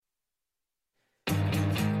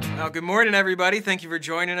Well, good morning, everybody. Thank you for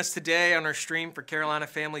joining us today on our stream for Carolina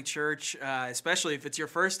Family Church. Especially if it's your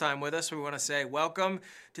first time with us, we want to say welcome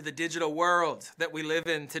to the digital world that we live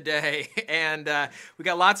in today. And we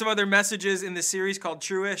got lots of other messages in this series called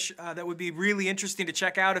True-ish that would be really interesting to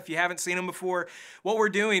check out if you haven't seen them before. What we're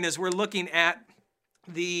doing is we're looking at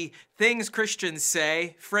the things Christians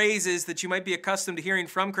say, phrases that you might be accustomed to hearing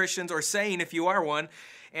from Christians or saying if you are one,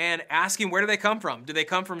 and asking where do they come from? Do they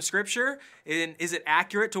come from Scripture? And is it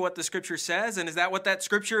accurate to what the Scripture says? And is that what that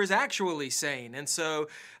Scripture is actually saying? And so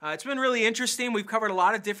it's been really interesting. We've covered a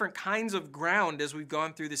lot of different kinds of ground as we've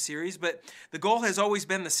gone through the series, but the goal has always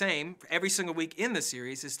been the same every single week in the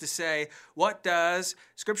series is to say, what does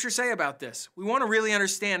Scripture say about this? We want to really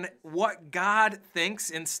understand what God thinks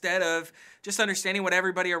instead of just understanding what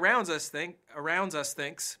everybody around us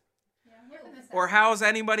thinks. Or how's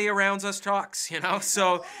anybody around us talks,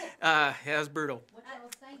 So, yeah, that was brutal.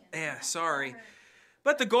 Yeah, sorry.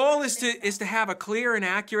 But the goal is to have a clear and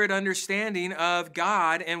accurate understanding of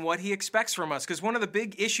God and what He expects from us. Because one of the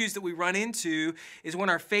big issues that we run into is when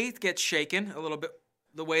our faith gets shaken, a little bit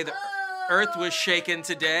the way the earth was shaken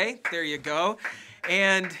today. There you go.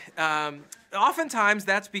 And oftentimes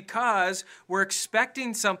that's because we're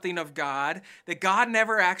expecting something of God that God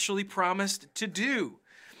never actually promised to do.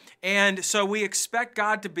 And so we expect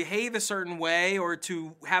God to behave a certain way or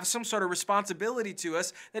to have some sort of responsibility to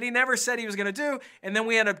us that He never said He was going to do. And then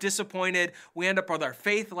we end up disappointed. We end up with our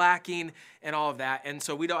faith lacking and all of that. And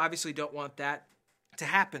so we obviously don't want that to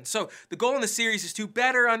happen. So the goal in the series is to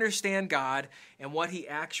better understand God and what He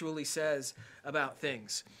actually says about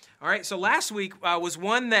things. All right, so last week was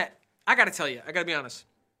one that I got to tell you, I got to be honest.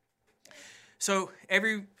 So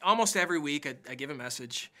almost every week I give a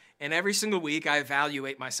message. And every single week, I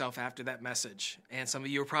evaluate myself after that message. And some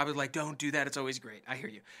of you are probably like, don't do that. It's always great. I hear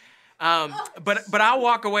you. But I'll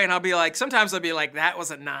walk away and I'll be like, sometimes I'll be like, that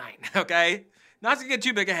was a 9, okay? Not to get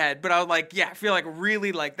too big ahead, but I was like, yeah, I feel like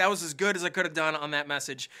really like that was as good as I could have done on that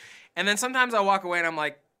message. And then sometimes I walk away and I'm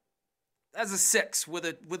like, that's a 6 with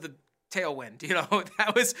a tailwind,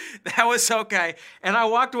 that was okay. And I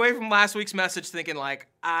walked away from last week's message thinking like,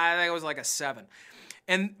 I think it was like a 7.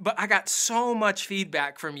 But I got so much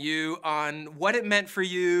feedback from you on what it meant for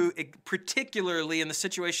you, particularly in the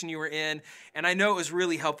situation you were in, and I know it was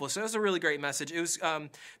really helpful. So it was a really great message. It was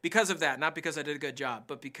because of that, not because I did a good job,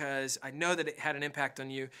 but because I know that it had an impact on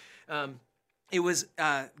you. It was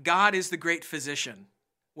God is the great physician.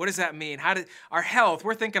 What does that mean? Our health,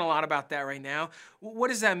 we're thinking a lot about that right now. What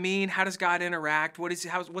does that mean? How does God interact? What's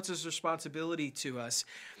His responsibility to us?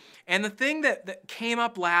 And the thing that came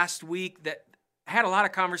up last week that I had a lot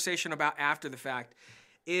of conversation about after the fact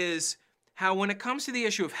is how when it comes to the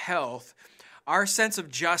issue of health, our sense of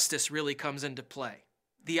justice really comes into play.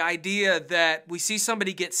 The idea that we see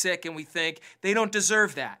somebody get sick and we think they don't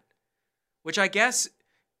deserve that, which I guess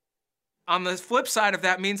on the flip side of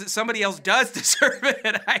that means that somebody else does deserve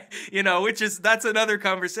it, that's another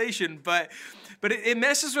conversation, but it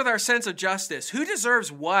messes with our sense of justice. Who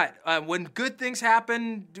deserves what? When good things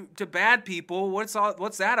happen to bad people, what's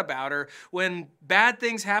that about? Or when bad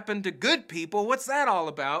things happen to good people, what's that all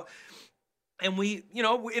about? And we,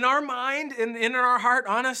 in our mind and in our heart,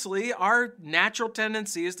 honestly, our natural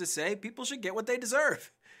tendency is to say people should get what they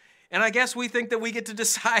deserve. And I guess we think that we get to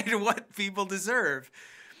decide what people deserve.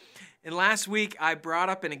 And last week, I brought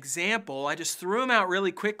up an example. I just threw him out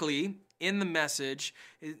really quickly in the message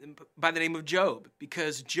by the name of Job,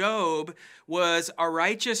 because Job was a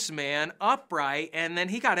righteous man, upright, and then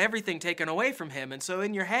he got everything taken away from him. And so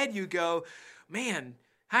in your head you go, man,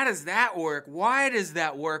 how does that work? Why does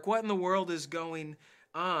that work? What in the world is going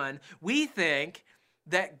on? We think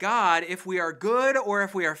that God, if we are good or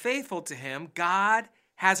if we are faithful to Him, God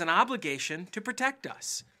has an obligation to protect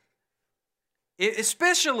us.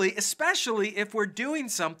 Especially if we're doing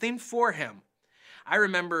something for Him. I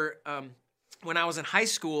remember when I was in high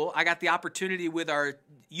school, I got the opportunity with our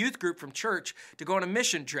youth group from church to go on a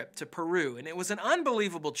mission trip to Peru, and it was an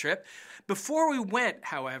unbelievable trip. Before we went,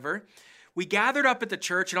 however, we gathered up at the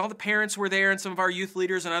church, and all the parents were there, and some of our youth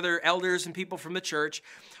leaders and other elders and people from the church.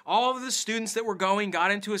 All of the students that were going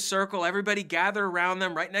got into a circle. Everybody gathered around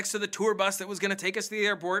them right next to the tour bus that was going to take us to the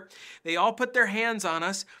airport. They all put their hands on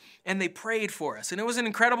us, and they prayed for us. And it was an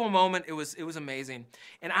incredible moment. It was amazing.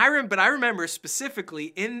 And I remember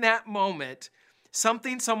specifically in that moment,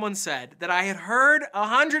 something someone said that I had heard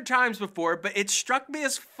 100 times before, but it struck me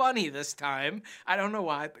as funny this time. I don't know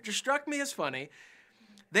why, but it just struck me as funny.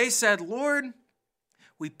 They said, Lord,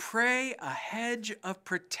 we pray a hedge of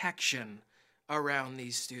protection around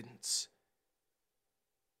these students.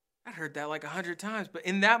 I'd heard that like 100 times, but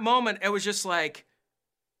in that moment, it was just like,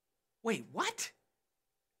 wait, what?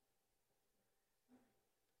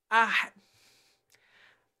 What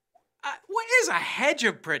is a hedge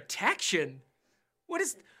of protection?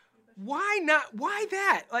 Why not? Why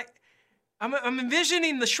that? Like, I'm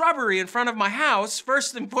envisioning the shrubbery in front of my house,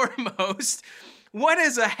 first and foremost. What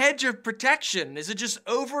is a hedge of protection? Is it just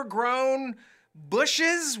overgrown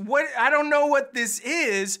bushes? I don't know what this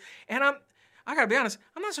is. And I gotta be honest,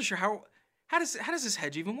 I'm not so sure how does this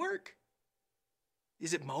hedge even work?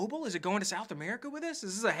 Is it mobile? Is it going to South America with us?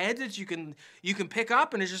 Is this a hedge that you can pick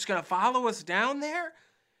up and it's just gonna follow us down there?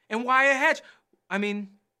 And why a hedge? I mean,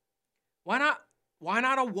 why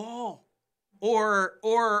not a wall? Or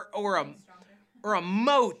a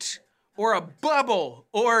moat, or a bubble,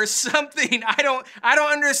 or something. I don't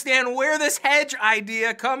understand where this hedge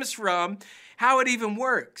idea comes from, how it even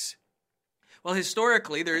works. Well,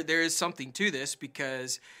 historically, there is something to this,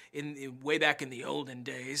 because way back in the olden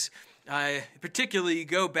days, particularly you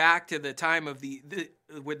go back to the time of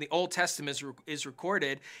when the Old Testament is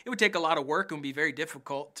recorded, it would take a lot of work and would be very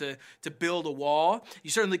difficult to build a wall.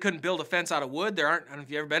 You certainly couldn't build a fence out of wood. I don't know if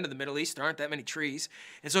you've ever been to the Middle East, there aren't that many trees.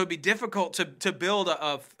 And so it'd be difficult to build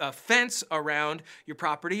a fence around your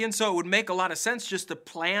property. And so it would make a lot of sense just to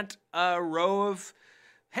plant a row of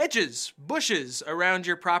hedges, bushes around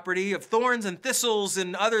your property of thorns and thistles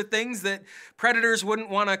and other things that predators wouldn't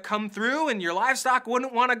want to come through and your livestock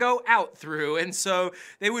wouldn't want to go out through. And so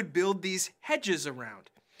they would build these hedges around.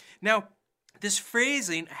 Now, this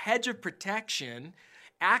phrasing, a hedge of protection,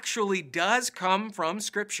 actually does come from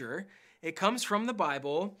Scripture. It comes from the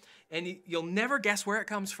Bible, and you'll never guess where it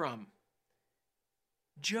comes from.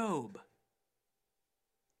 Job.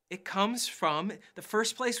 It comes from, the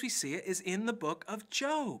first place we see it is in the book of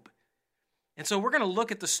Job. And so we're going to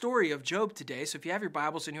look at the story of Job today. So if you have your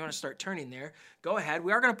Bibles and you want to start turning there, go ahead.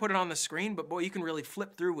 We are going to put it on the screen, but boy, you can really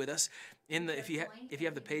flip through with us if you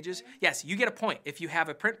have the pages. Yes, you get a point if you have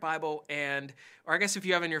a print Bible, or I guess if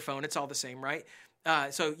you have it on your phone, it's all the same, right?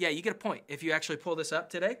 So yeah, you get a point if you actually pull this up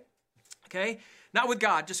today. Okay? Not with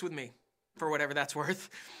God, just with me, for whatever that's worth.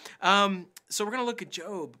 So we're going to look at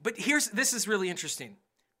Job. But this is really interesting.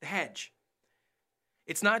 The hedge.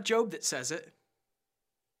 It's not Job that says it.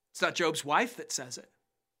 It's not Job's wife that says it.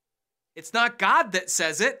 It's not God that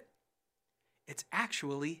says it. It's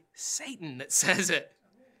actually Satan that says it.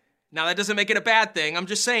 Now, that doesn't make it a bad thing. I'm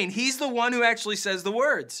just saying he's the one who actually says the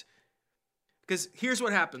words. Because here's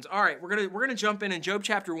what happens. All right, we're gonna jump in Job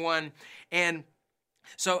chapter 1. And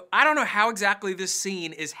so I don't know how exactly this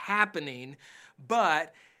scene is happening,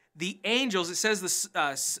 but the angels, it says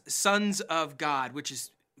the sons of God, which is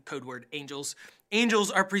code word angels. Angels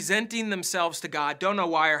are presenting themselves to God. Don't know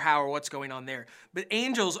why or how or what's going on there. But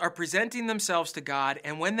angels are presenting themselves to God.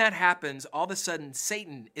 And when that happens, all of a sudden,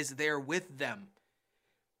 Satan is there with them.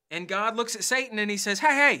 And God looks at Satan and he says,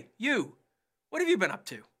 hey, you, what have you been up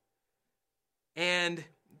to? And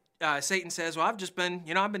Satan says, well, I've just been,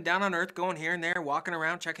 I've been down on earth, going here and there, walking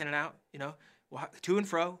around, checking it out, to and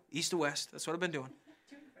fro, east to west. That's what I've been doing.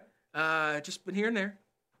 Just been here and there.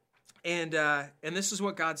 And this is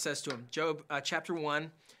what God says to him. Job chapter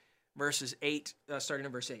 1, verses 8, starting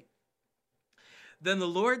in verse 8. Then the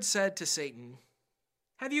Lord said to Satan,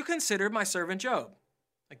 have you considered my servant Job?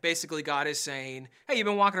 Like basically God is saying, hey, you've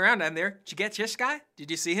been walking around down there. Did you get this guy? Did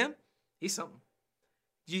you see him? He's something.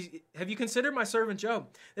 Have you considered my servant Job?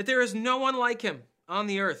 That there is no one like him on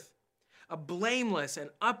the earth, a blameless and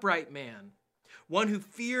upright man, one who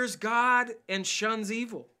fears God and shuns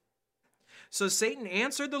evil. So Satan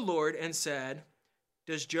answered the Lord and said,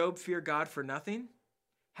 does Job fear God for nothing?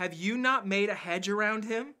 Have you not made a hedge around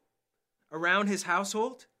him, around his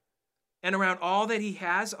household, and around all that he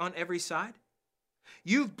has on every side?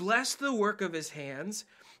 You've blessed the work of his hands,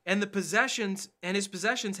 and his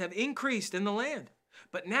possessions have increased in the land.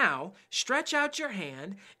 But now stretch out your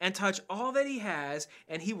hand and touch all that he has,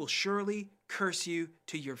 and he will surely curse you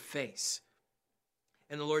to your face.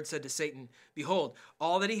 And the Lord said to Satan, behold,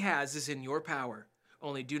 all that he has is in your power.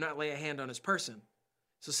 Only do not lay a hand on his person.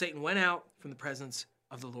 So Satan went out from the presence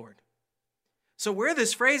of the Lord. So where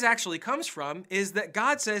this phrase actually comes from is that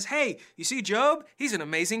God says, hey, you see Job? He's an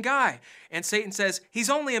amazing guy. And Satan says, he's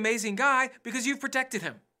only an amazing guy because you've protected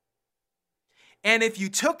him. And if you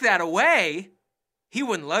took that away, he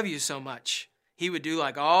wouldn't love you so much. He would do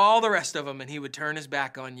like all the rest of them and he would turn his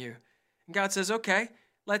back on you. And God says, okay,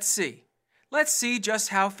 let's see. Let's see just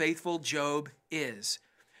how faithful Job is.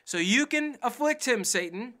 So you can afflict him,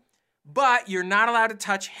 Satan, but you're not allowed to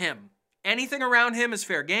touch him. Anything around him is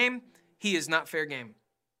fair game. He is not fair game.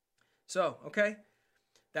 So, okay,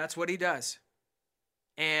 that's what he does.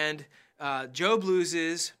 And Job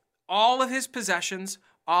loses all of his possessions,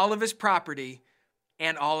 all of his property,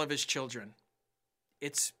 and all of his children.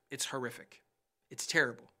 It's horrific. It's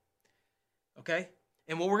terrible. Okay?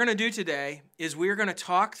 And what we're going to do today is we're going to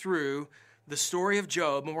talk through the story of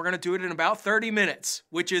Job, and we're going to do it in about 30 minutes,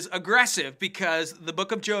 which is aggressive because the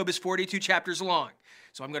book of Job is 42 chapters long.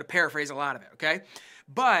 So I'm going to paraphrase a lot of it, okay?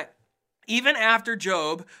 But even after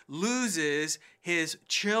Job loses his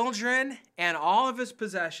children and all of his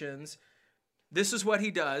possessions, this is what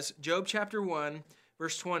he does. Job chapter 1,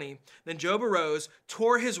 verse 20. Then Job arose,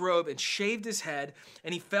 tore his robe, and shaved his head,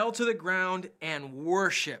 and he fell to the ground and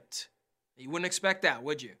worshiped. You wouldn't expect that,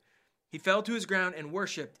 would you? He fell to his ground and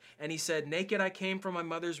worshiped, and he said, naked I came from my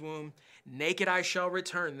mother's womb, naked I shall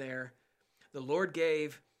return there. The Lord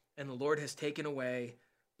gave, and the Lord has taken away.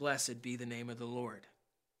 Blessed be the name of the Lord.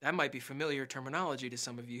 That might be familiar terminology to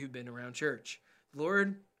some of you who've been around church. The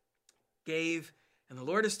Lord gave, and the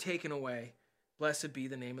Lord has taken away. Blessed be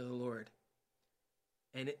the name of the Lord.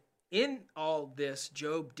 And in all this,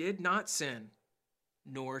 Job did not sin,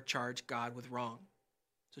 nor charge God with wrong.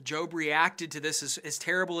 So Job reacted to this, as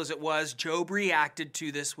terrible as it was, Job reacted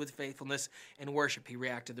to this with faithfulness and worship. He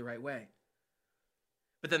reacted the right way.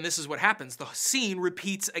 But then this is what happens. The scene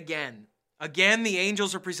repeats again. Again, the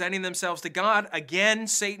angels are presenting themselves to God. Again,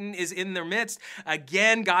 Satan is in their midst.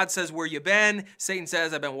 Again, God says, where you been? Satan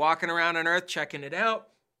says, I've been walking around on earth, checking it out.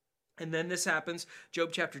 And then this happens,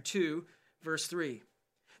 Job chapter 2, verse 3.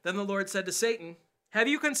 Then the Lord said to Satan, have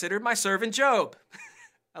you considered my servant Job?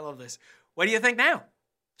 I love this. What do you think now?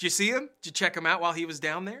 Did you see him? Did you check him out while he was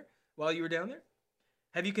down there? While you were down there?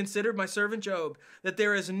 Have you considered my servant Job, that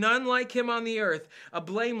there is none like him on the earth, a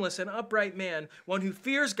blameless and upright man, one who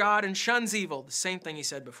fears God and shuns evil? The same thing he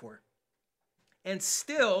said before. And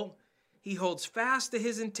still he holds fast to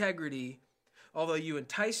his integrity, although you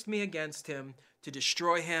enticed me against him to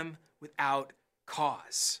destroy him without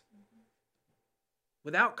cause.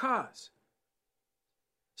 Without cause.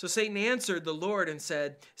 So Satan answered the Lord and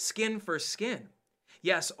said, skin for skin.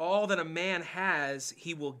 Yes, all that a man has,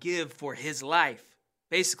 he will give for his life.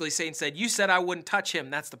 Basically, Satan said, you said I wouldn't touch him.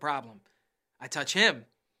 That's the problem. I touch him,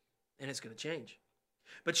 and it's going to change.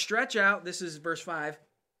 But stretch out, this is verse 5,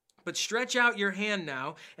 but stretch out your hand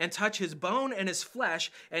now and touch his bone and his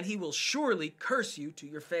flesh, and he will surely curse you to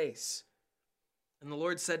your face. And the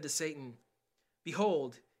Lord said to Satan,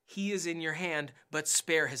 behold, he is in your hand, but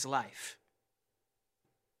spare his life.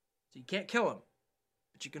 So you can't kill him,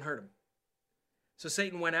 but you can hurt him. So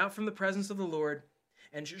Satan went out from the presence of the Lord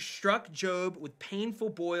and struck Job with painful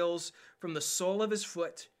boils from the sole of his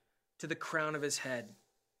foot to the crown of his head.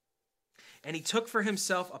 And he took for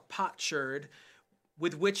himself a potsherd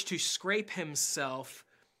with which to scrape himself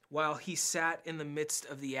while he sat in the midst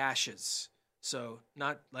of the ashes. So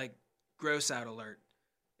not like gross out alert.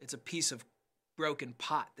 It's a piece of broken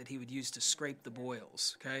pot that he would use to scrape the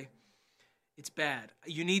boils, okay? It's bad.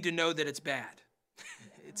 You need to know that it's bad.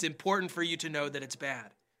 It's important for you to know that it's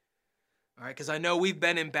bad. All right, because I know we've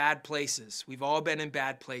been in bad places. We've all been in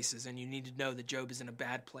bad places, and you need to know that Job is in a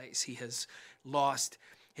bad place. He has lost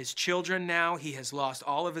his children now. He has lost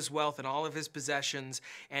all of his wealth and all of his possessions,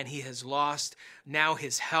 and he has lost now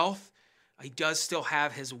his health. He does still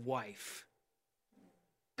have his wife.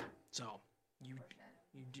 So you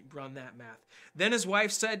run that math. Then his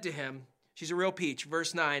wife said to him, she's a real peach,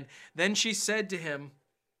 verse 9, then she said to him,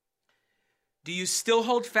 do you still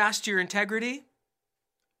hold fast to your integrity?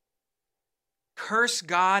 Curse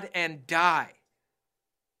God and die.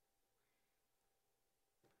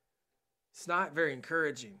 It's not very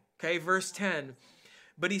encouraging. Okay, verse 10.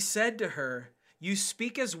 But he said to her, you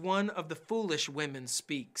speak as one of the foolish women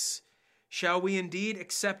speaks. Shall we indeed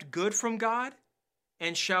accept good from God?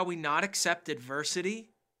 And shall we not accept adversity?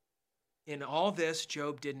 In all this,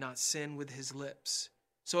 Job did not sin with his lips.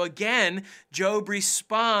 So again, Job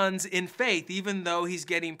responds in faith, even though he's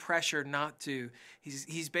getting pressured not to.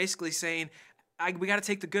 He's basically saying, we got to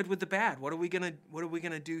take the good with the bad. What are we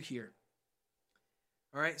gonna do here?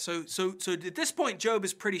 All right. So at this point, Job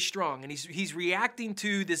is pretty strong, and he's reacting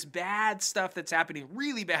to this bad stuff that's happening,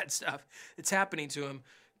 really bad stuff that's happening to him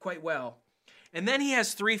quite well. And then he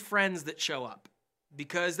has 3 friends that show up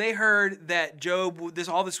because they heard that Job,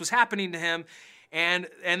 all this was happening to him, and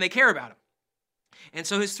they care about him. And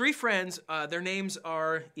so his 3 friends, their names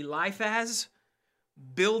are Eliphaz,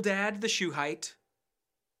 Bildad the Shuhite,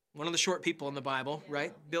 one of the short people in the Bible,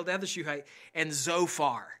 right? Bildad the Shuhite, and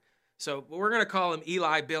Zophar. So we're going to call them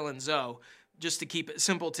Eli, Bill, and Zoe, just to keep it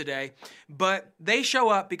simple today. But they show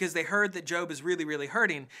up because they heard that Job is really, really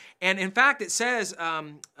hurting. And in fact, it says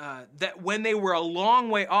that when they were a long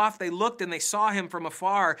way off, they looked and they saw him from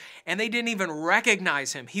afar, and they didn't even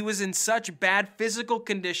recognize him. He was in such bad physical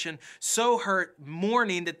condition, so hurt,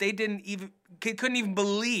 mourning, that they couldn't even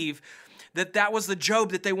believe that was the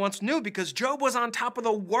Job that they once knew, because Job was on top of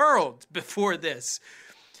the world before this.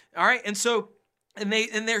 All right, and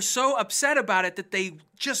they're so upset about it that they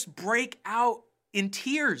just break out in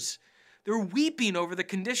tears. They're weeping over the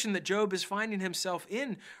condition that Job is finding himself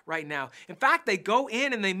in right now. In fact, they go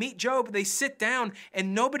in and they meet Job, they sit down,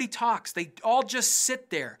 and nobody talks. They all just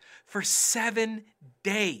sit there for 7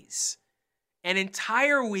 days. An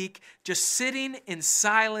entire week just sitting in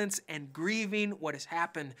silence and grieving what has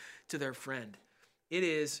happened to their friend. It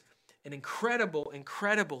is an incredible,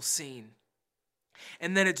 incredible scene.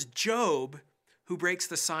 And then it's Job who breaks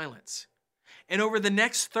the silence. And over the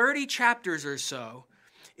next 30 chapters or so,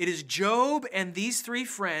 it is Job and these 3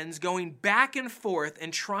 friends going back and forth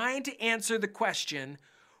and trying to answer the question,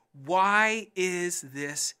 why is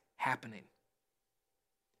this happening?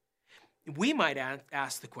 We might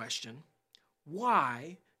ask the question,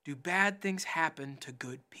 why do bad things happen to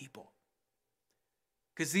good people?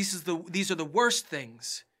 Because these are the worst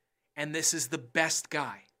things, and this is the best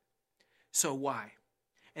guy. So why?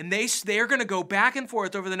 And they're going to go back and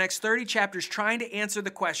forth over the next 30 chapters trying to answer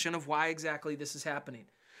the question of why exactly this is happening.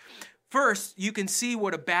 First, you can see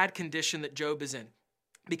what a bad condition that Job is in,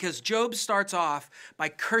 because Job starts off by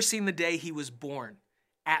cursing the day he was born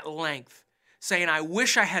at length, saying, I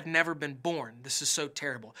wish I had never been born. This is so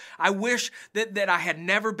terrible. I wish that I had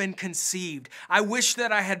never been conceived. I wish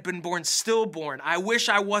that I had been born stillborn. I wish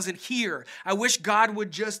I wasn't here. I wish God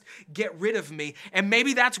would just get rid of me. And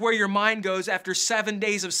maybe that's where your mind goes after 7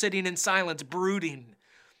 days of sitting in silence, brooding.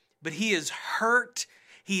 But he is hurt.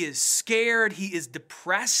 He is scared. He is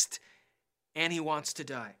depressed. And he wants to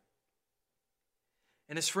die.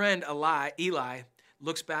 And his friend Eli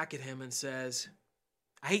looks back at him and says,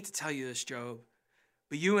 I hate to tell you this, Job,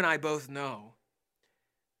 but you and I both know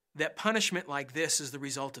that punishment like this is the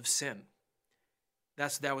result of sin.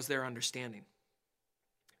 That was their understanding.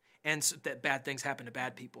 And so that bad things happen to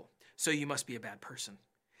bad people. So you must be a bad person.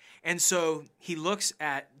 And so he looks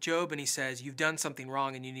at Job and he says, you've done something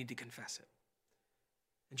wrong and you need to confess it.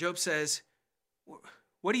 And Job says,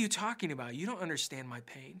 what are you talking about? You don't understand my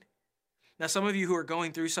pain. Now, some of you who are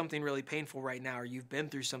going through something really painful right now, or you've been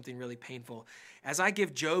through something really painful, as I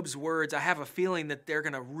give Job's words, I have a feeling that they're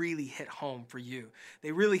going to really hit home for you.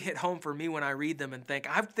 They really hit home for me when I read them and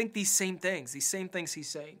I think these same things he's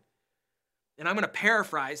saying. And I'm going to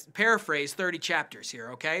paraphrase 30 chapters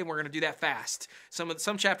here, okay? We're going to do that fast.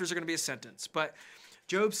 Some chapters are going to be a sentence. But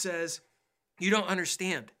Job says, you don't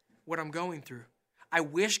understand what I'm going through. I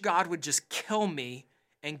wish God would just kill me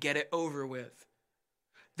and get it over with.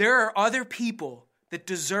 There are other people that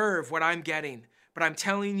deserve what I'm getting, but I'm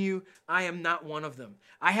telling you, I am not one of them.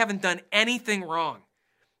 I haven't done anything wrong.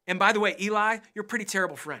 And by the way, Eli, you're a pretty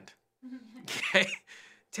terrible friend. Okay?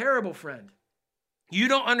 Terrible friend. You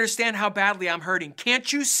don't understand how badly I'm hurting.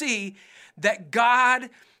 Can't you see that God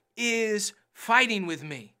is fighting with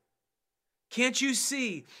me? Can't you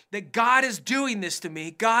see that God is doing this to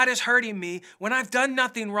me? God is hurting me when I've done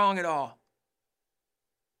nothing wrong at all.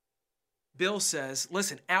 Bill says,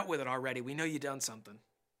 listen, out with it already. We know you've done something.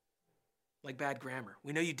 Like bad grammar.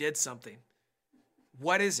 We know you did something.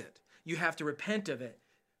 What is it? You have to repent of it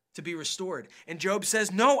to be restored. And Job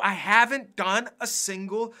says, no, I haven't done a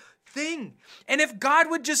single thing. And if God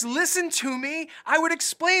would just listen to me, I would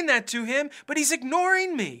explain that to him, but he's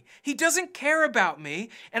ignoring me. He doesn't care about me,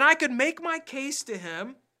 and I could make my case to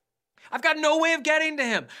him. I've got no way of getting to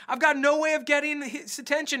him. I've got no way of getting his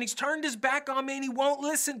attention. He's turned his back on me and he won't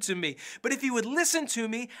listen to me. But if he would listen to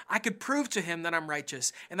me, I could prove to him that I'm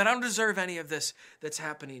righteous and that I don't deserve any of this that's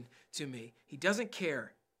happening to me. He doesn't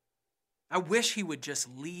care. I wish he would just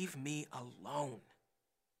leave me alone.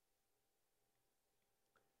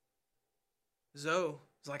 Zoe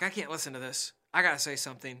is like, I can't listen to this. I got to say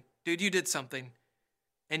something. Dude, you did something.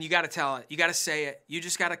 And you got to tell it. You got to say it. You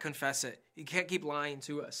just got to confess it. You can't keep lying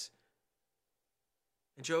to us.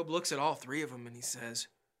 And Job looks at all 3 of them and he says,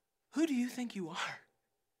 who do you think you are?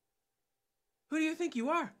 Who do you think you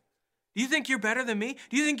are? Do you think you're better than me?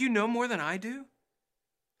 Do you think you know more than I do?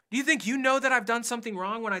 Do you think you know that I've done something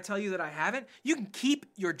wrong when I tell you that I haven't? You can keep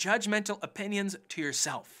your judgmental opinions to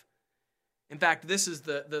yourself. In fact, this is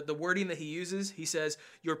the wording that he uses. He says,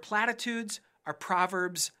 your platitudes are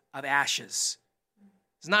proverbs of ashes.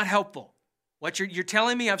 It's not helpful. What you're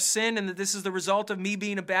telling me I've sinned and that this is the result of me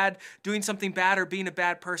doing something bad or being a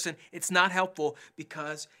bad person. It's not helpful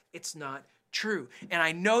because it's not true. And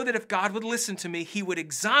I know that if God would listen to me, he would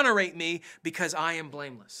exonerate me because I am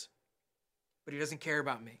blameless. But he doesn't care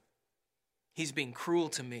about me. He's being cruel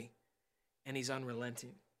to me and he's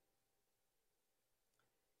unrelenting.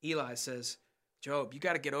 Eli says, Job, you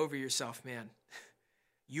got to get over yourself, man.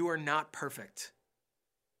 You are not perfect.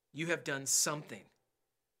 You have done something.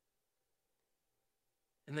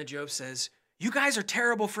 And then Job says, you guys are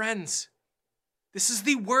terrible friends. This is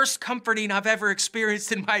the worst comforting I've ever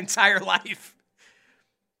experienced in my entire life.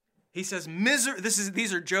 He says,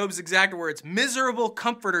 these are Job's exact words. Miserable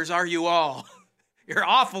comforters are you all. You're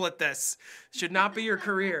awful at this. Should not be your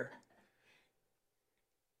career.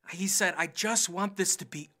 He said, I just want this to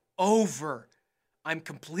be over. I'm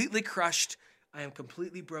completely crushed. I am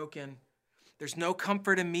completely broken. There's no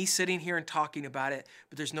comfort in me sitting here and talking about it,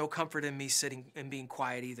 but there's no comfort in me sitting and being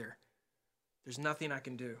quiet either. There's nothing I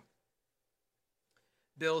can do.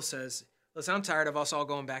 Bill says, listen, I'm tired of us all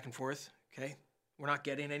going back and forth, okay? We're not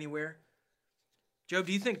getting anywhere. Job,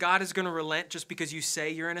 do you think God is going to relent just because you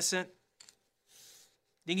say you're innocent?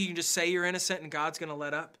 Think you can just say you're innocent and God's going to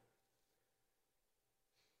let up?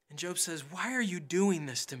 And Job says, why are you doing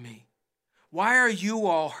this to me? Why are you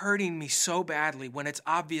all hurting me so badly when it's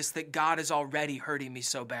obvious that God is already hurting me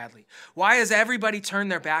so badly? Why has everybody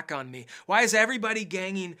turned their back on me? Why is everybody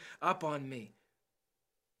ganging up on me?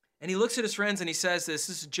 And he looks at his friends and he says this.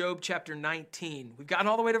 This is Job chapter 19. We've gotten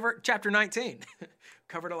all the way to chapter 19.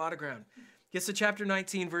 Covered a lot of ground. Gets to chapter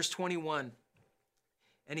 19, verse 21.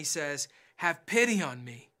 And he says, have pity on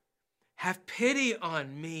me. Have pity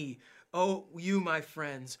on me, O you, my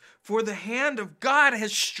friends, for the hand of God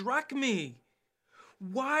has struck me.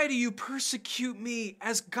 Why do you persecute me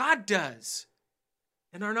as God does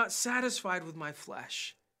and are not satisfied with my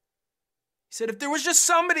flesh? He said, if there was just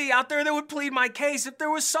somebody out there that would plead my case, if there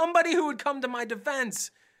was somebody who would come to my defense,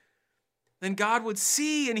 then God would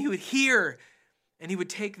see and he would hear and he would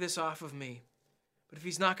take this off of me. But if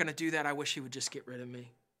he's not going to do that, I wish he would just get rid of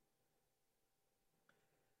me.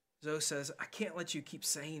 Zoe says, I can't let you keep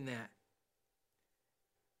saying that.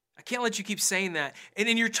 I can't let you keep saying that. And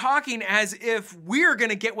then you're talking as if we're going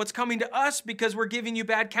to get what's coming to us because we're giving you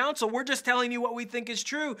bad counsel. We're just telling you what we think is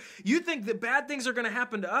true. You think that bad things are going to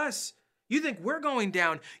happen to us. You think we're going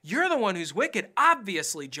down. You're the one who's wicked.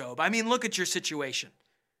 Obviously, Job. I mean, look at your situation.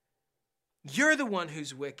 You're the one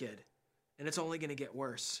who's wicked, and it's only going to get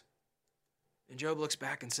worse. And Job looks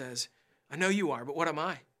back and says, I know you are, but what am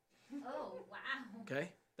I? Oh, wow. Okay,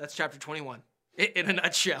 that's chapter 21 in a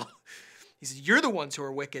nutshell. He says, you're the ones who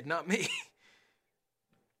are wicked, not me.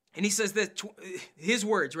 And he says that, his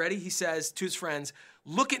words, ready? He says to his friends,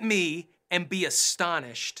 look at me and be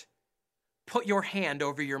astonished. Put your hand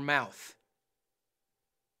over your mouth.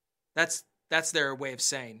 That's their way of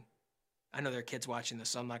saying, I know there are kids watching this,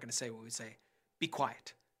 so I'm not going to say what we say. Be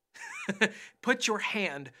quiet. Put your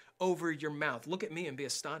hand over your mouth. Look at me and be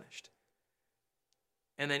astonished.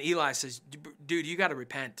 And then Eli says, dude, you got to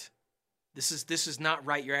repent. This is not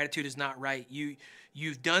right. Your attitude is not right.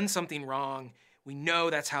 You've done something wrong. We know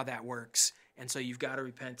that's how that works. And so you've got to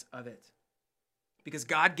repent of it. Because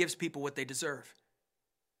God gives people what they deserve.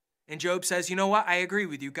 And Job says, you know what? I agree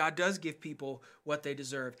with you. God does give people what they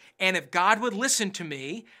deserve. And if God would listen to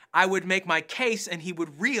me, I would make my case and he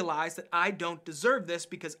would realize that I don't deserve this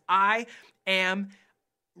because I am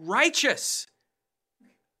righteous.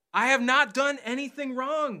 I have not done anything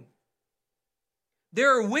wrong.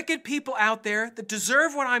 There are wicked people out there that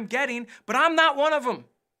deserve what I'm getting, but I'm not one of them.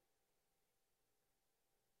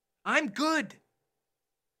 I'm good.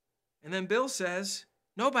 And then Bill says,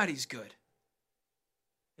 nobody's good.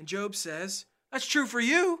 And Job says, that's true for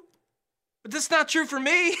you, but that's not true for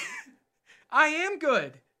me. I am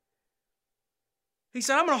good. He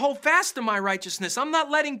said, I'm going to hold fast to my righteousness. I'm not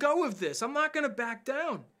letting go of this. I'm not going to back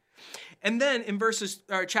down. And then in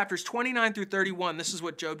chapters 29 through 31, this is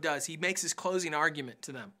what Job does. He makes his closing argument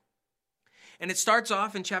to them. And it starts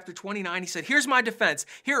off in chapter 29. He said, here's my defense.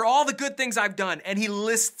 Here are all the good things I've done. And he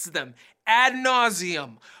lists them ad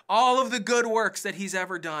nauseum, all of the good works that he's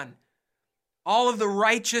ever done. All of the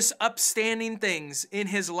righteous, upstanding things in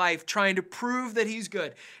his life, trying to prove that he's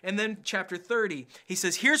good. And then chapter 30, he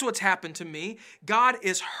says, here's what's happened to me. God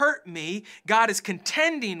has hurt me. God is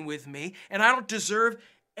contending with me, and I don't deserve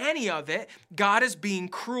any of it. God is being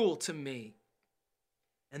cruel to me.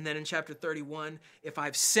 And then in chapter 31, if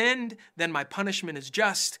I've sinned, then my punishment is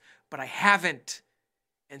just, but I haven't.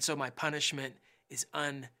 And so my punishment is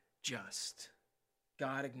unjust.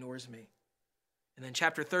 God ignores me. And then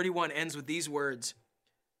chapter 31 ends with these words.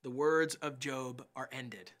 The words of Job are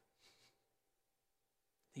ended.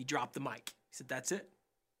 He dropped the mic. He said, that's it.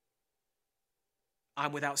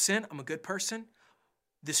 I'm without sin. I'm a good person.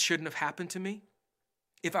 This shouldn't have happened to me.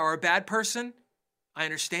 If I were a bad person, I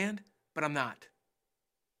understand, but I'm not.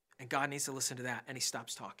 And God needs to listen to that. And he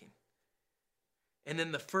stops talking. And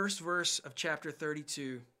then the first verse of chapter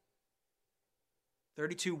 32,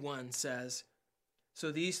 32:1 says, so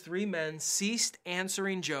these three men ceased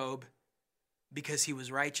answering Job because he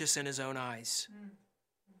was righteous in his own eyes.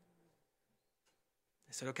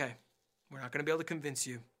 I said, okay, we're not going to be able to convince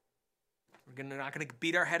you. We're not going to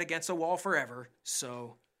beat our head against a wall forever.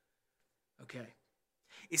 So, okay.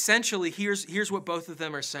 Essentially, here's what both of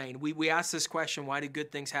them are saying. We ask this question, why do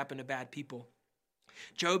good things happen to bad people?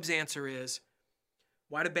 Job's answer is,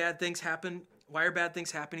 why do bad things happen? Why are bad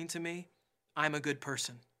things happening to me? I'm a good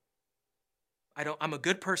person. I'm a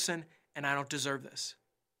good person, and I don't deserve this.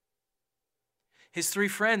 His three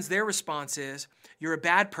friends, their response is, you're a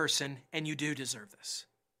bad person, and you do deserve this.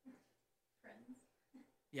 Friends.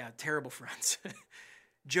 Yeah, terrible friends.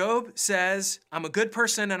 Job says, I'm a good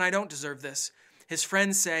person, and I don't deserve this. His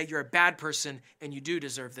friends say, you're a bad person, and you do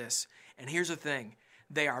deserve this. And here's the thing.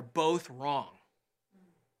 They are both wrong.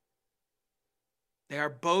 They are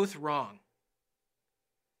both wrong.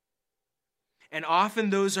 And often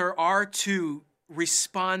those are our two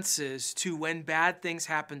responses to when bad things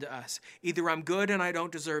happen to us. Either I'm good and I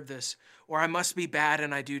don't deserve this, or I must be bad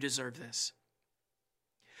and I do deserve this.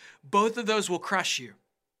 Both of those will crush you.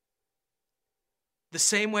 The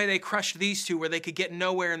same way they crushed these two, where they could get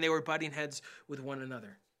nowhere and they were butting heads with one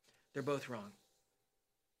another. They're both wrong.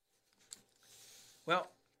 Well,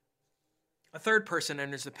 a third person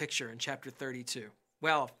enters the picture in chapter 32.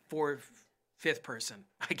 Well, fifth person,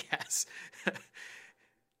 I guess.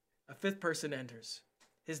 A fifth person enters.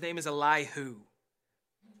 His name is Elihu.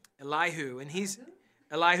 And he's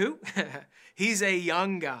Elihu. He's a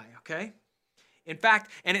young guy, okay? In fact,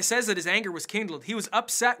 and it says that his anger was kindled. He was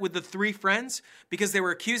upset with the three friends because they were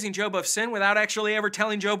accusing Job of sin without actually ever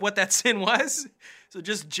telling Job what that sin was. So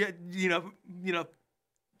just,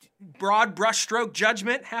 broad brushstroke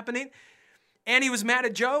judgment happening. And he was mad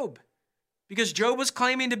at Job because Job was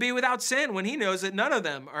claiming to be without sin when he knows that none of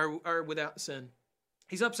them are without sin.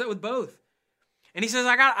 He's upset with both. And he says,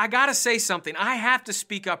 I got to say something. I have to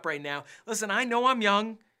speak up right now. Listen, I know I'm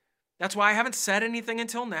young. That's why I haven't said anything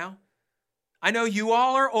until now. I know you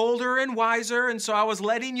all are older and wiser, and so I was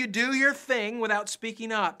letting you do your thing without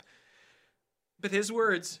speaking up. But his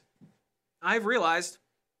words, I've realized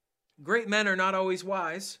great men are not always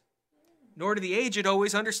wise, nor do the aged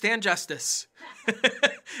always understand justice.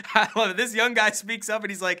 I love it. This young guy speaks up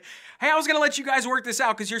and he's like, hey, I was going to let you guys work this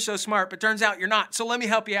out because you're so smart, but turns out you're not, so let me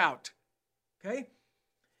help you out. Okay?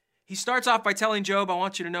 He starts off by telling Job, I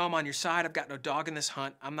want you to know I'm on your side. I've got no dog in this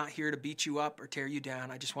hunt. I'm not here to beat you up or tear you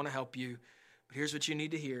down. I just want to help you. But here's what you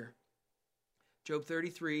need to hear. Job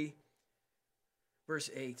 33, verse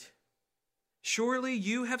 8. Surely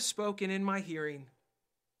you have spoken in my hearing.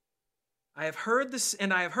 I have heard this,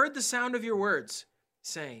 and I have heard the sound of your words,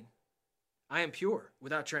 saying, I am pure,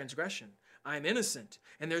 without transgression. I am innocent,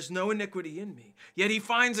 and there's no iniquity in me. Yet he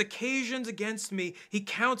finds occasions against me. He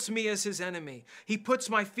counts me as his enemy. He puts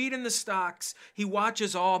my feet in the stocks. He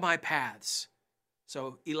watches all my paths.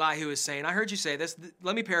 So Elihu is saying, I heard you say this.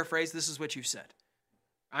 Let me paraphrase. This is what you've said.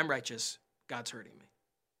 I'm righteous. God's hurting me.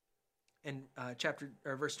 In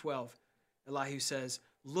verse 12, Elihu says,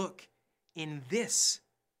 look, in this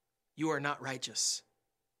you are not righteous.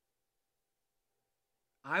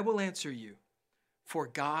 I will answer you, for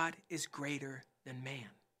God is greater than man.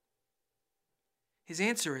 His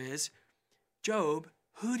answer is, Job,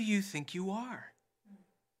 who do you think you are?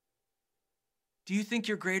 Do you think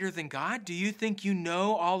you're greater than God? Do you think you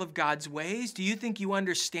know all of God's ways? Do you think you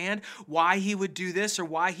understand why he would do this or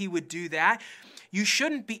why he would do that? You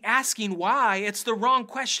shouldn't be asking why. It's the wrong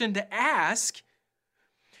question to ask.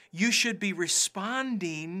 You should be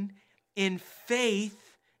responding in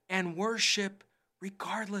faith and worship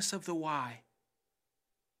regardless of the why.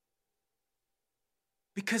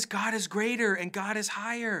 Because God is greater and God is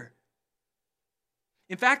higher.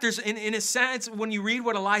 In fact, there's in a sense, when you read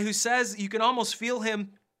what Elihu says, you can almost feel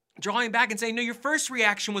him drawing back and saying, no, your first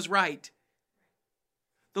reaction was right.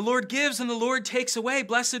 The Lord gives and the Lord takes away.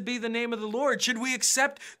 Blessed be the name of the Lord. Should we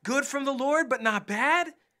accept good from the Lord but not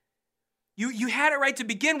bad? You had it right to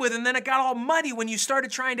begin with, and then it got all muddy when you started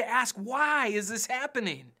trying to ask, why is this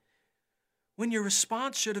happening? When your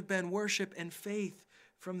response should have been worship and faith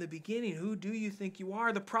from the beginning. Who do you think you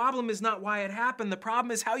are? The problem is not why it happened. The problem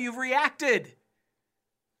is how you've reacted.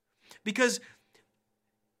 Because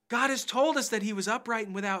God has told us that he was upright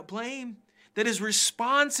and without blame, that his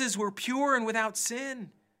responses were pure and without sin.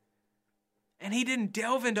 And he didn't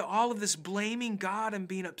delve into all of this blaming God and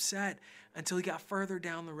being upset until he got further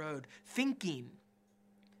down the road, thinking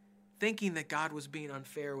that God was being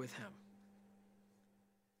unfair with him.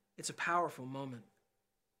 It's a powerful moment.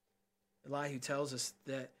 Elihu tells us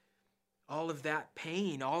that all of that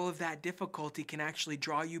pain, all of that difficulty can actually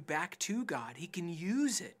draw you back to God. He can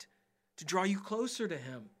use it to draw you closer to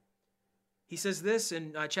him. He says this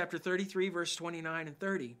in chapter 33, verse 29 and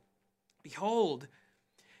 30. Behold,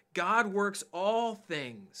 God works all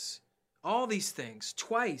these things,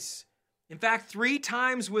 twice. In fact, 3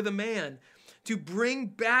 times with a man, to bring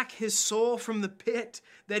back his soul from the pit,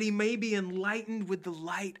 that he may be enlightened with the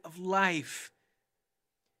light of life.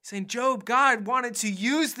 He's saying, Job, God wanted to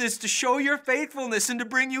use this to show your faithfulness and to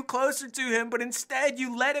bring you closer to him, but instead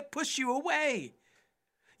you let it push you away.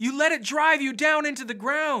 You let it drive you down into the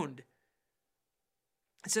ground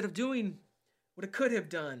instead of doing what it could have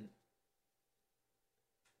done.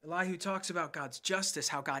 Elihu talks about God's justice,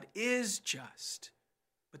 how God is just,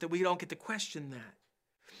 but that we don't get to question that.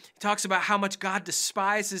 He talks about how much God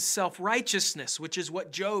despises self-righteousness, which is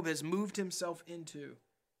what Job has moved himself into.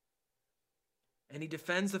 And he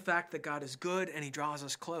defends the fact that God is good, and he draws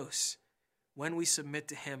us close when we submit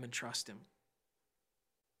to him and trust him.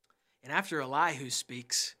 And after Elihu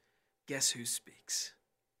speaks, guess who speaks?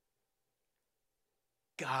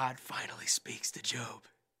 God finally speaks to Job.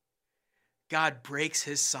 God breaks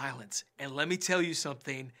his silence. And let me tell you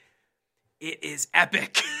something, it is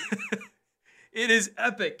epic. It is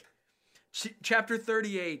epic. Chapter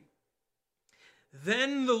 38.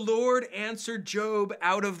 Then the Lord answered Job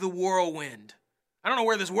out of the whirlwind. I don't know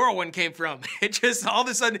where this whirlwind came from. It just all of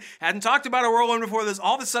a sudden, hadn't talked about a whirlwind before this.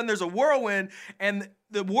 All of a sudden there's a whirlwind, and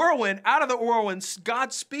the whirlwind, out of the whirlwind,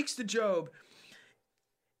 God speaks to Job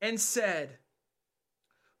and said,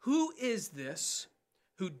 who is this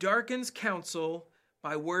who darkens counsel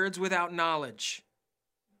by words without knowledge?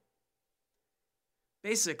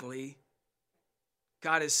 Basically,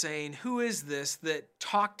 God is saying, who is this that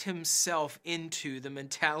talked himself into the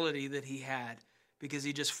mentality that he had because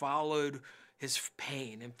he just followed his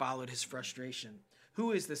pain and followed his frustration?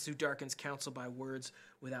 Who is this who darkens counsel by words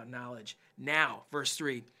without knowledge? Now, verse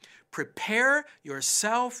 3, prepare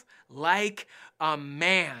yourself like a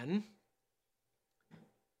man.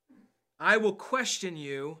 I will question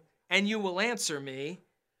you, and you will answer me.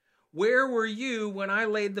 Where were you when I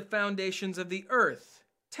laid the foundations of the earth?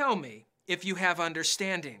 Tell me, if you have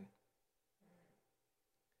understanding.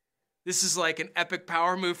 This is like an epic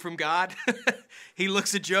power move from God. He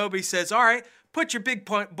looks at Job, he says, all right, put your big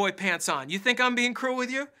boy pants on. You think I'm being cruel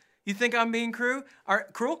with you? You think I'm being cruel? All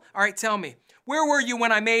right, tell me. Where were you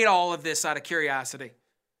when I made all of this out of curiosity?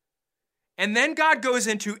 And then God goes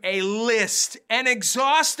into a list, an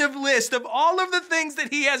exhaustive list of all of the things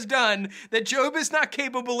that he has done that Job is not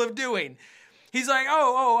capable of doing. He's like,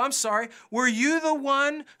 I'm sorry. Were you the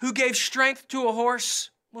one who gave strength to a horse?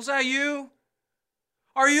 Was that you?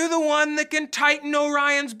 Are you the one that can tighten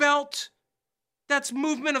Orion's belt? That's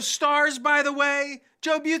movement of stars, by the way.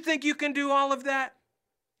 Job, you think you can do all of that?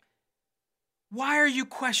 Why are you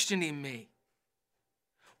questioning me?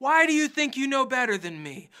 Why do you think you know better than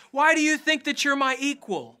me? Why do you think that you're my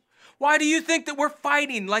equal? Why do you think that we're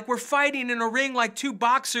fighting like we're fighting in a ring like 2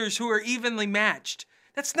 boxers who are evenly matched?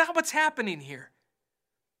 That's not what's happening here.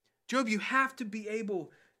 Job, you have to be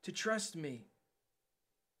able to trust me.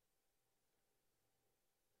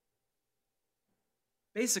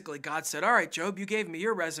 Basically, God said, all right, Job, you gave me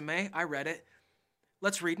your resume. I read it.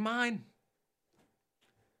 Let's read mine.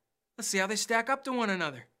 Let's see how they stack up to one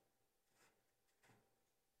another.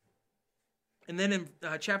 And then in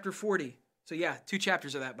chapter 40, so 2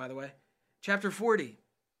 chapters of that, by the way. Chapter 40,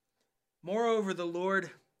 moreover, the Lord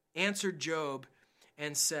answered Job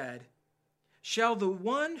and said, shall the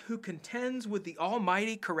one who contends with the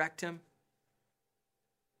Almighty correct him?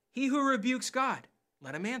 He who rebukes God,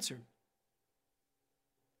 let him answer him.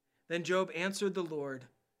 Then Job answered the Lord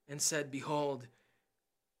and said, behold,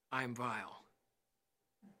 I am vile.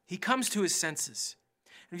 He comes to his senses.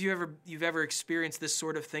 Have you've ever experienced this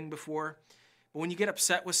sort of thing before? But when you get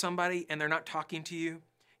upset with somebody and they're not talking to you,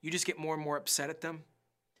 you just get more and more upset at them.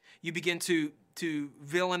 You begin to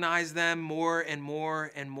villainize them more and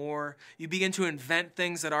more and more. You begin to invent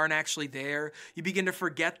things that aren't actually there. You begin to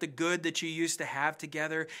forget the good that you used to have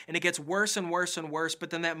together, and it gets worse and worse and worse.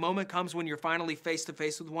 But then that moment comes when you're finally face to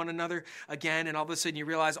face with one another again, and all of a sudden you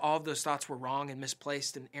realize all of those thoughts were wrong and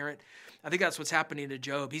misplaced and errant. I think that's what's happening to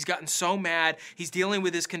Job. He's gotten so mad. He's dealing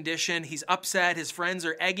with his condition. He's upset. His friends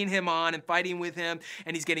are egging him on and fighting with him,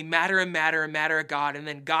 and he's getting madder and madder and madder at God. And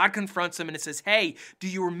then God confronts him and it says, hey, do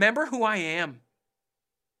you remember who I am?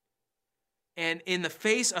 And in the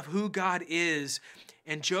face of who God is,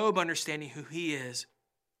 and Job understanding who he is,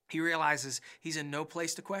 he realizes he's in no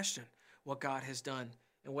place to question what God has done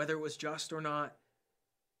and whether it was just or not.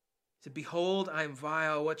 He said, behold, I am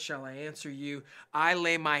vile. What shall I answer you? I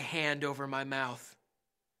lay my hand over my mouth.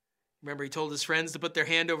 Remember, he told his friends to put their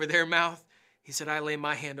hand over their mouth? He said, I lay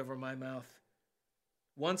my hand over my mouth.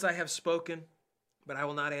 Once I have spoken, but I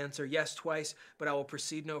will not answer. Yes, twice, but I will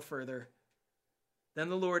proceed no further. Then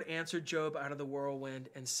the Lord answered Job out of the whirlwind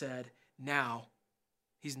and said, now,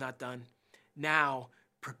 he's not done. Now,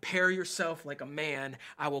 prepare yourself like a man.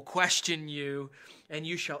 I will question you, and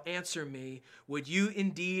you shall answer me. Would you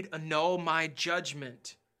indeed annul my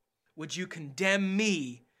judgment? Would you condemn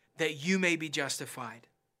me that you may be justified?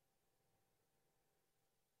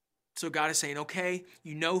 So God is saying, okay,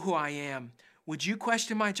 you know who I am. Would you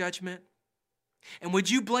question my judgment? And would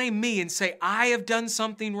you blame me and say, I have done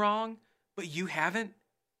something wrong, but you haven't?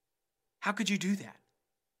 How could you do that?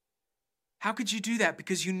 How could you do that?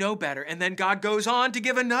 Because you know better. And then God goes on to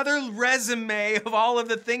give another resume of all of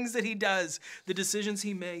the things that he does, the decisions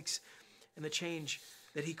he makes, and the change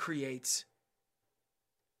that he creates.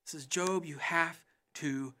 He says, Job, you have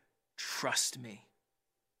to trust me.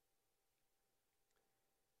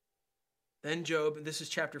 Then Job, and this is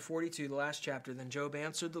chapter 42, the last chapter, then Job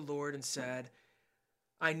answered the Lord and said,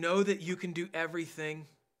 I know that you can do everything,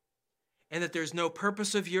 and that there's no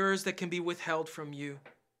purpose of yours that can be withheld from you.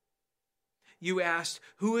 You asked,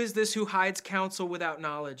 who is this who hides counsel without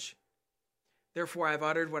knowledge? Therefore I have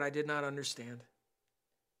uttered what I did not understand,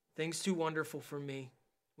 things too wonderful for me,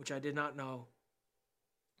 which I did not know.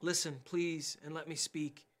 Listen, please, and let me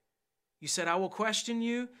speak. You said, I will question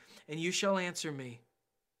you, and you shall answer me.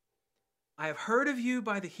 I have heard of you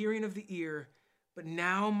by the hearing of the ear, but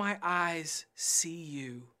now my eyes see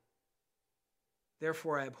you.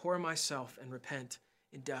 Therefore I abhor myself and repent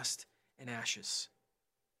in dust and ashes.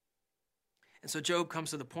 And so Job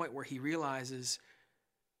comes to the point where he realizes,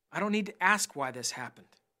 I don't need to ask why this happened.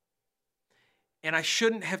 And I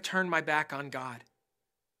shouldn't have turned my back on God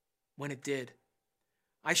when it did.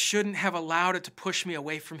 I shouldn't have allowed it to push me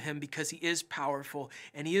away from him, because he is powerful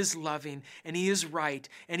and he is loving and he is right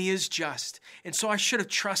and he is just. And so I should have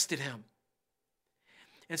trusted him.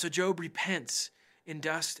 And so Job repents in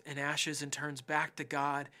dust and ashes and turns back to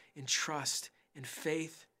God in trust and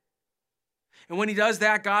faith. And when he does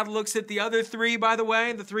that, God looks at the other three, by the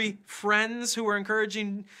way, the three friends who were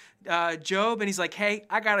encouraging Job, and he's like, hey,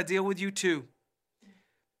 I got to deal with you too,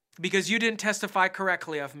 because you didn't testify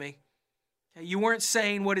correctly of me. You weren't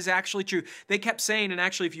saying what is actually true. They kept saying, and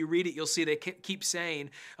actually if you read it, you'll see they keep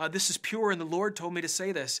saying, this is pure and the Lord told me to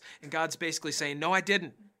say this. And God's basically saying, no, I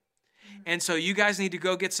didn't. And so you guys need to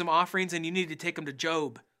go get some offerings, and you need to take them to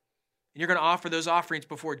Job. And you're going to offer those offerings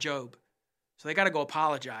before Job. So they got to go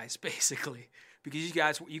apologize, basically, because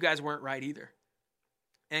you guys weren't right either.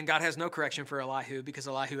 And God has no correction for Elihu, because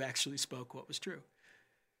Elihu actually spoke what was true.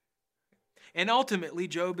 And ultimately,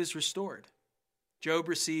 Job is restored. Job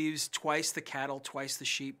receives twice the cattle, twice the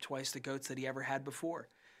sheep, twice the goats that he ever had before.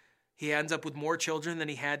 He ends up with more children than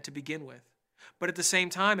he had to begin with. But at the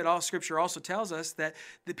same time, Scripture also tells us that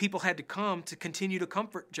the people had to come to continue to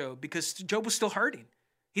comfort Job, because Job was still hurting.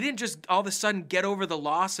 He didn't just all of a sudden get over the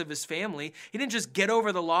loss of his family. He didn't just get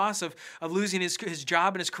over the loss of losing his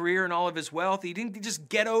job and his career and all of his wealth. He didn't just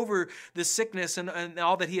get over the sickness and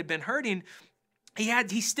all that he had been hurting.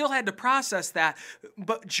 He still had to process that,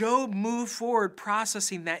 but Job moved forward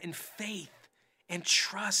processing that in faith and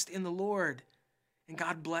trust in the Lord, and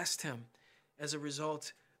God blessed him as a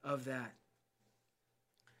result of that.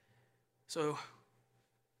 So,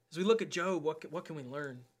 as we look at Job, what can we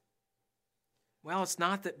learn? Well, it's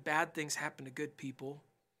not that bad things happen to good people,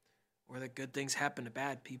 or that good things happen to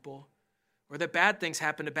bad people, or that bad things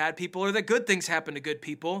happen to bad people, or that good things happen to good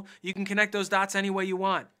people. You can connect those dots any way you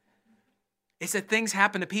want. It's that things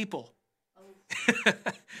happen to people.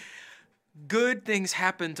 Good things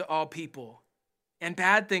happen to all people, and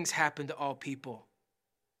bad things happen to all people.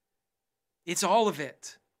 It's all of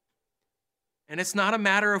it. And it's not a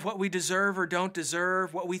matter of what we deserve or don't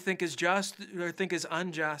deserve, what we think is just or think is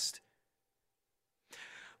unjust.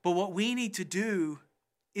 But what we need to do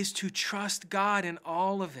is to trust God in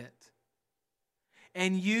all of it,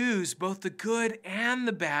 and use both the good and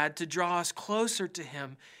the bad to draw us closer to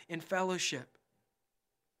him in fellowship.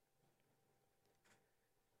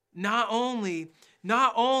 Not only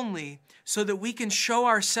so that we can show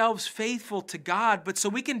ourselves faithful to God, but so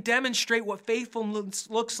we can demonstrate what faithfulness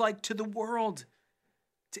looks like to the world,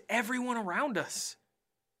 to everyone around us.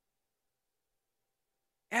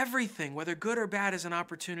 Everything, whether good or bad, is an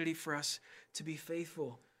opportunity for us to be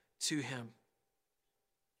faithful to him.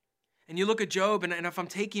 And you look at Job, and if I'm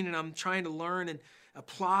taking and I'm trying to learn and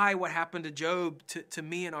apply what happened to Job to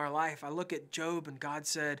me in our life, I look at Job, and God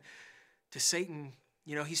said to Satan,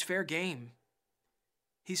 he's fair game.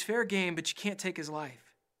 He's fair game, but you can't take his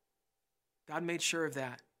life. God made sure of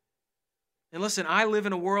that. And listen, I live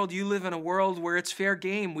in a world, you live in a world where it's fair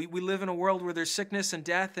game. We live in a world where there's sickness and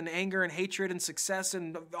death and anger and hatred and success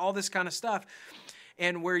and all this kind of stuff.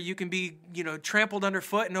 And where you can be, trampled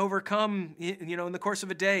underfoot and overcome, in the course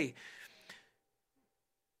of a day.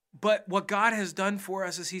 But what God has done for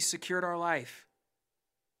us is He's secured our life.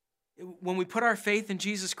 When we put our faith in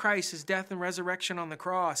Jesus Christ, His death and resurrection on the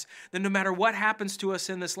cross, then no matter what happens to us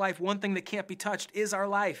in this life, one thing that can't be touched is our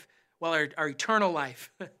life. Well, our eternal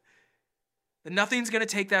life. And nothing's going to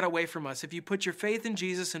take that away from us. If you put your faith in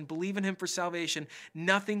Jesus and believe in Him for salvation,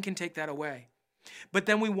 nothing can take that away. But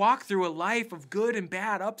then we walk through a life of good and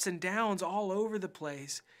bad, ups and downs all over the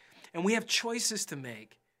place. And we have choices to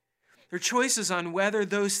make. There are choices on whether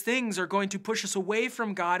those things are going to push us away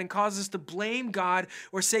from God and cause us to blame God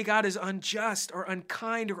or say God is unjust or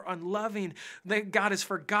unkind or unloving, that God has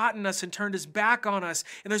forgotten us and turned His back on us.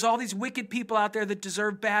 And there's all these wicked people out there that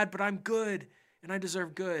deserve bad, but I'm good and I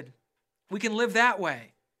deserve good. We can live that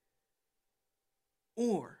way.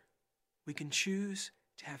 Or we can choose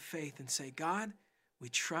to have faith and say, God, we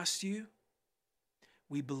trust You,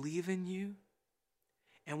 we believe in You,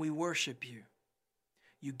 and we worship You.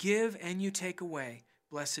 You give and You take away.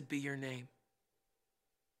 Blessed be Your name.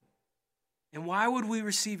 And why would we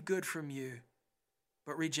receive good from You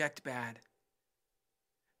but reject bad?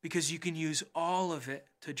 Because You can use all of it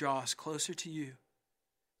to draw us closer to You,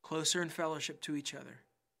 closer in fellowship to each other,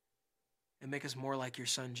 and make us more like Your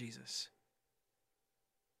Son, Jesus.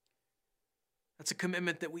 That's a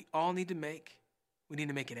commitment that we all need to make. We need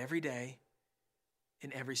to make it every day,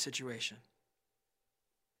 in every situation.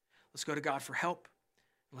 Let's go to God for help,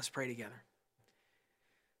 and let's pray together.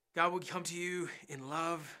 God, we come to You in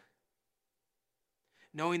love,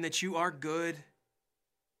 knowing that You are good.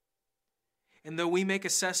 And though we make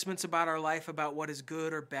assessments about our life, about what is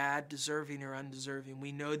good or bad, deserving or undeserving,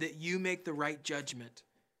 we know that You make the right judgment.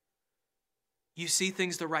 You see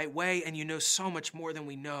things the right way, and You know so much more than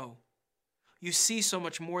we know. You see so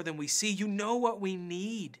much more than we see. You know what we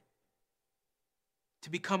need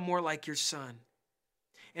to become more like Your Son.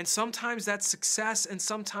 And sometimes that's success, and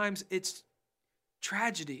sometimes it's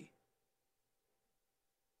tragedy.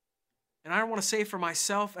 And I don't want to say for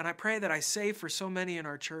myself, and I pray that I say for so many in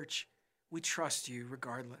our church, we trust You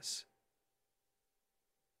regardless.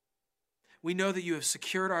 We know that You have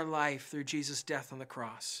secured our life through Jesus' death on the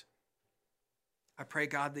cross. I pray,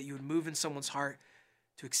 God, that You would move in someone's heart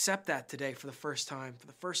to accept that today for the first time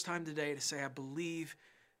today, to say, I believe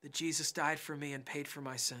that Jesus died for me and paid for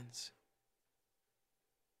my sins.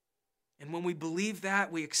 And when we believe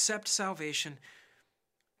that, we accept salvation.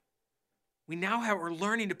 We're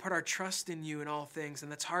learning to put our trust in You in all things,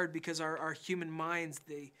 and that's hard because our human minds,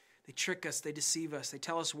 they trick us, they deceive us, they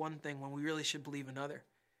tell us one thing when we really should believe another.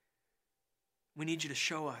 We need You to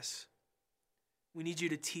show us. We need You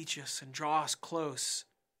to teach us and draw us close.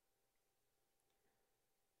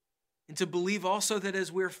 And to believe also that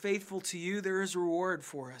as we're faithful to You, there is reward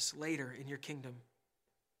for us later in Your kingdom.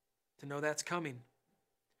 To know that's coming.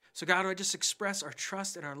 So God, I just express our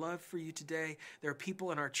trust and our love for You today. There are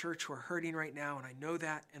people in our church who are hurting right now, and I know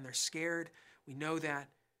that, and they're scared. We know that.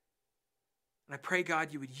 And I pray,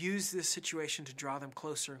 God, You would use this situation to draw them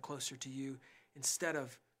closer and closer to You instead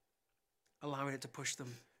of allowing it to push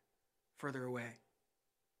them further away.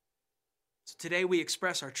 So today we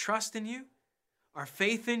express our trust in You, our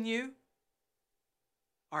faith in You,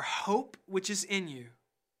 our hope which is in You.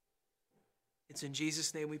 It's in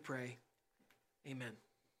Jesus' name we pray. Amen.